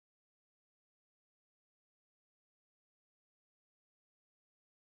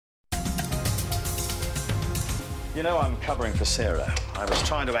You know, I'm covering for Sarah. I was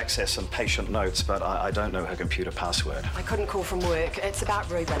trying to access some patient notes, but I don't know her computer password. I couldn't call from work. It's about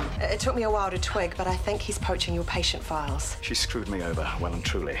Reuben. It took me a while to twig, but I think he's poaching your patient files. She screwed me over, well and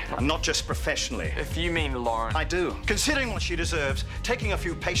truly. And not just professionally. If you mean Lauren... I do. Considering what she deserves, taking a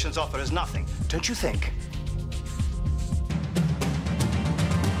few patients off her is nothing. Don't you think?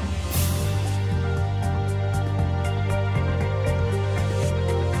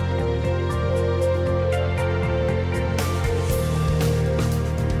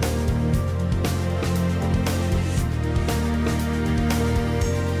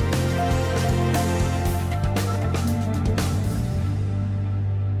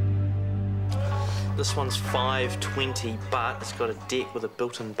 This one's $5.20, but it's got a deck with a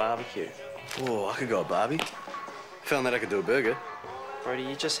built-in barbecue. Oh, I could go a barbie. Found that I could do a burger. Brody,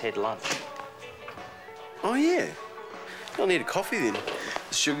 you just had lunch. Oh, yeah. I'll need a coffee then.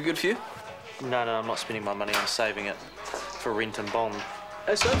 Is sugar good for you? No, I'm not spending my money. I'm saving it for rent and bond.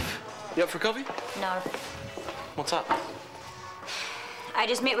 Hey, Soph, you up for coffee? No. What's up? I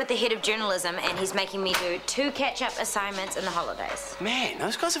just met with the head of journalism and he's making me do 2 catch-up assignments in the holidays. Man,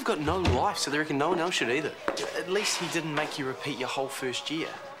 those guys have got no life, so they reckon no one else should either. At least he didn't make you repeat your whole first year.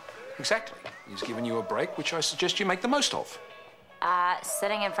 Exactly. He's given you a break, which I suggest you make the most of.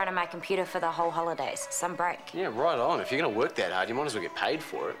 Sitting in front of my computer for the whole holidays. Some break. Yeah, right on. If you're going to work that hard, you might as well get paid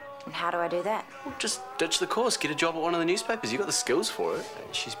for it. And how do I do that? Well, just ditch the course. Get a job at one of the newspapers. You've got the skills for it.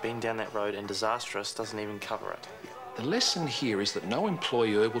 She's been down that road and disastrous doesn't even cover it. The lesson here is that no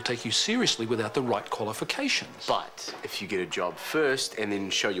employer will take you seriously without the right qualifications. But if you get a job first and then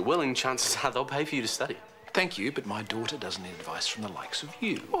show you're willing, chances are they'll pay for you to study. Thank you, but my daughter doesn't need advice from the likes of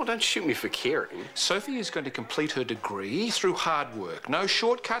you. Oh, don't shoot me for caring. Sophie is going to complete her degree through hard work. No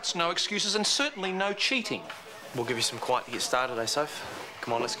shortcuts, no excuses, and certainly no cheating. We'll give you some quiet to get started, eh, Soph?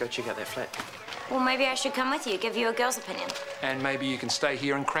 Come on, let's go check out that flat. Well, maybe I should come with you, give you a girl's opinion. And maybe you can stay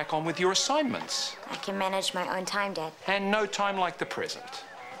here and crack on with your assignments. I can manage my own time, Dad. And no time like the present.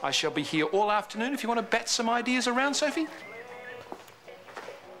 I shall be here all afternoon if you want to bat some ideas around, Sophie.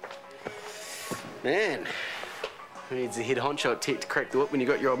 Man, who needs a head honcho at Tech to crack the whip when you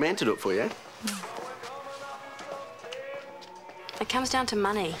got your old man to do it for you, eh? It comes down to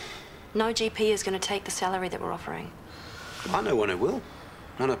money. No GP is going to take the salary that we're offering. I know one who will.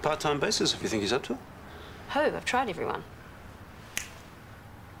 On a part-time basis, if you think he's up to it. Who? I've tried everyone.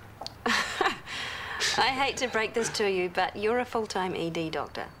 I hate to break this to you, but you're a full-time ED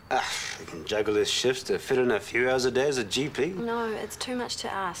doctor. He can juggle his shifts to fit in a few hours a day as a GP. No, it's too much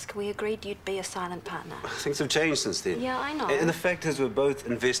to ask. We agreed you'd be a silent partner. Things have changed since then. Yeah, I know. And the fact is, we're both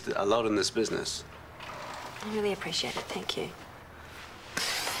invested a lot in this business. I really appreciate it. Thank you.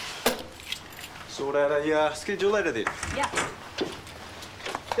 Sort out a schedule later then. Yeah.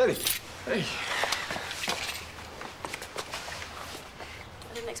 Daddy. Hey.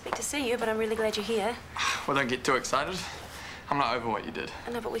 I didn't expect to see you, but I'm really glad you're here. Well, don't get too excited. I'm not over what you did.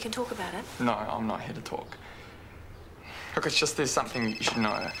 I know, but we can talk about it. No, I'm not here to talk. Look, it's just there's something you should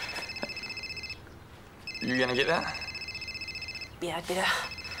know. You gonna get that? Yeah, I'd better.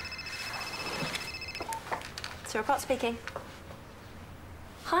 Sarah Potts speaking.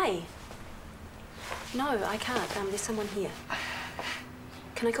 Hi. No, I can't. There's someone here.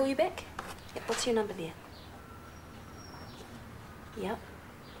 Can I call you back? Yep, what's your number there? Yep.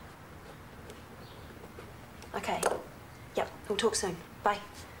 Okay. Yep, we'll talk soon. Bye.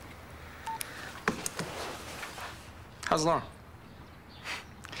 How's Lauren?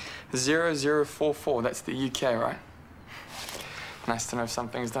 0044, that's the UK, right? Nice to know some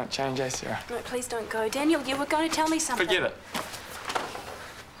things don't change, eh, Sarah? No, please don't go. Daniel, you were going to tell me something. Forget it.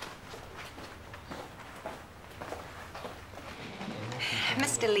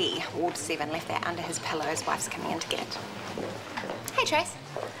 Mr. Lee, Ward 7, left that under his pillow. His wife's coming in to get it. Hey, Trace.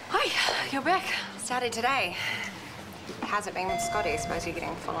 Hi, you're back. Started today. How's it been with Scotty? I suppose you're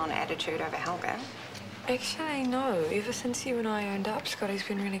getting full-on attitude over Helga. Actually, no. Ever since you and I owned up, Scotty's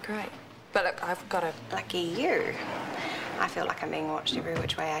been really great. But look, I've got to... Lucky you. I feel like I'm being watched every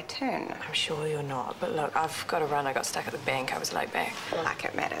which way I turn. I'm sure you're not, but look, I've got to run. I got stuck at the bank. I was late back. Like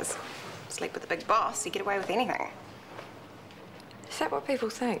it matters. Sleep with the big boss, you get away with anything. Is that what people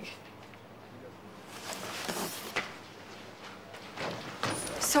think?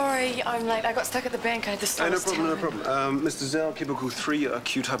 Sorry, I'm late. I got stuck at the bank. I had to stop. No problem. Mr. Zell, people call 3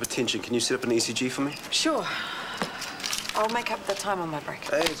 acute hypertension. Can you set up an ECG for me? Sure. I'll make up the time on my break.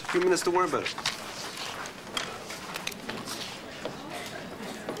 Hey, it's a few minutes, don't worry about it.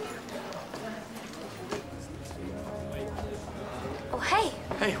 Oh, hey.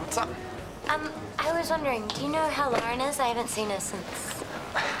 Hey, what's up? I was wondering, do you know how Lauren is? I haven't seen her since...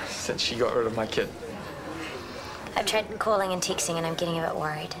 Since she got rid of my kid. I've tried calling and texting and I'm getting a bit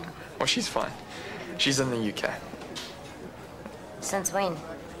worried. Well, she's fine. She's in the UK. Since when?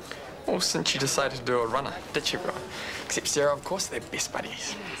 Well, since she decided to do a runner, did she, bro? Except Sarah, of course, they're best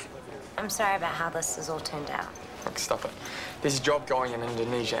buddies. I'm sorry about how this has all turned out. Look, stop it. There's a job going in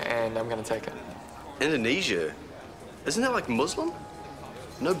Indonesia and I'm going to take it. Indonesia? Isn't that like Muslim?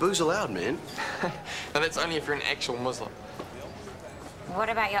 No booze allowed, man. Now, that's only if you're an actual Muslim. What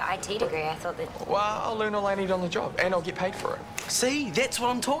about your IT degree? I thought that... Well, I'll learn all I need on the job and I'll get paid for it. See, that's what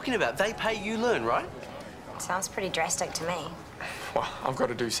I'm talking about. They pay, you learn, right? Sounds pretty drastic to me. Well, I've got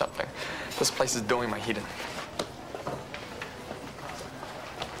to do something. This place is doing my head in.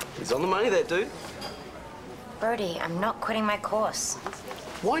 He's on the money, that dude. Brody, I'm not quitting my course.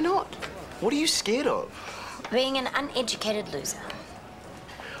 Why not? What are you scared of? Being an uneducated loser.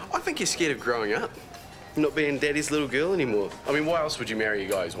 I think you're scared of growing up. Not being daddy's little girl anymore. I mean, why else would you marry a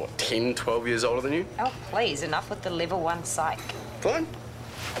guy who's, what, 10, 12 years older than you? Oh, please, enough with the level 1 psych. Fine.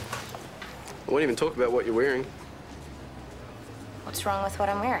 I won't even talk about what you're wearing. What's wrong with what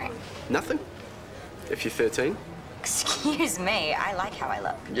I'm wearing? Nothing. If you're 13. Excuse me, I like how I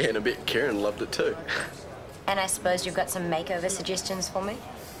look. Yeah, and I bet Karen loved it too. And I suppose you've got some makeover suggestions for me?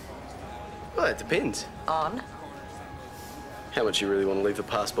 Well, it depends. On? How much you really want to leave the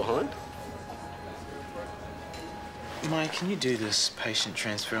past behind? Mike, can you do this patient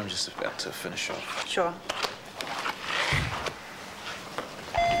transfer? I'm just about to finish off. Sure.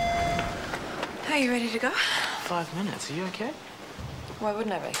 Are you ready to go? 5 minutes, are you okay? Why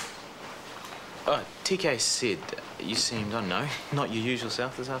wouldn't I be? Oh, TK said you seemed, I don't know, not your usual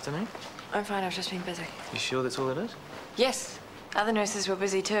self this afternoon. I'm fine, I've just been busy. You sure that's all it is? Yes. Other nurses were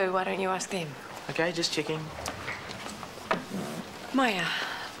busy too. Why don't you ask them? Okay, just checking. Maya,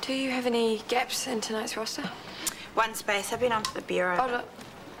 do you have any gaps in tonight's roster? One space. I've been on to the bureau. Oh, look.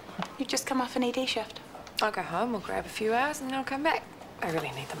 You've just come off an ED shift. I'll go home, we'll grab a few hours, and then I'll come back. I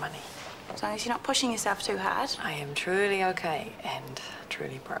really need the money. As long as you're not pushing yourself too hard. I am truly okay and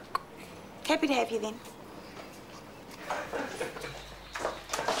truly broke. Happy to have you then.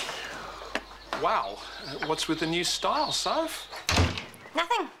 Wow. What's with the new style, Soph?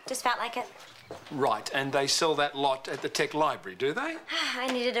 Nothing. Just felt like it. Right, and they sell that lot at the tech library, do they? I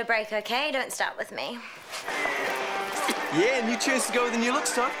needed a break, okay? Don't start with me. Yeah, and you choose to go with the new look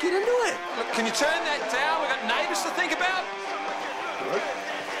stuff. Get into it. Look, can you turn that down? We've got neighbours to think about.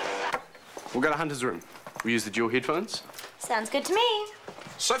 We'll go to Hunter's room. We use the dual headphones. Sounds good to me.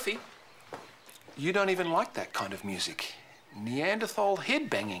 Sophie, you don't even like that kind of music. Neanderthal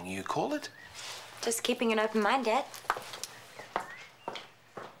headbanging, you call it? Just keeping an open mind, Dad.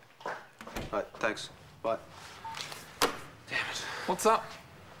 Right, thanks. Bye. Damn it. What's up?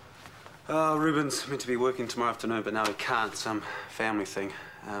 Ruben's meant to be working tomorrow afternoon, but now he can't. Some family thing.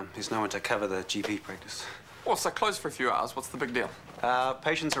 There's no one to cover the GP practice. Well, so closed for a few hours. What's the big deal?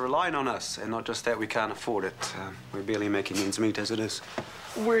 Patients are relying on us, and not just that, we can't afford it. We're barely making ends meet as it is.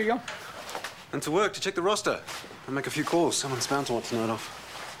 Where are you going? And to work, to check the roster. And make a few calls. Someone's bound to want to know it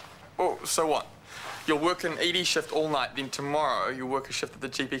off. Oh, so what? You'll work an ED shift all night, then tomorrow you'll work a shift at the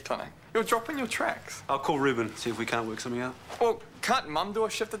GP clinic. You're dropping your tracks. I'll call Ruben, see if we can't work something out. Well, can't Mum do a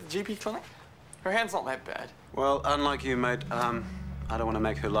shift at the GP clinic? Her hand's not that bad. Well, unlike you, mate, I don't want to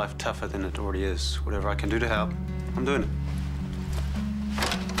make her life tougher than it already is. Whatever I can do to help, I'm doing it.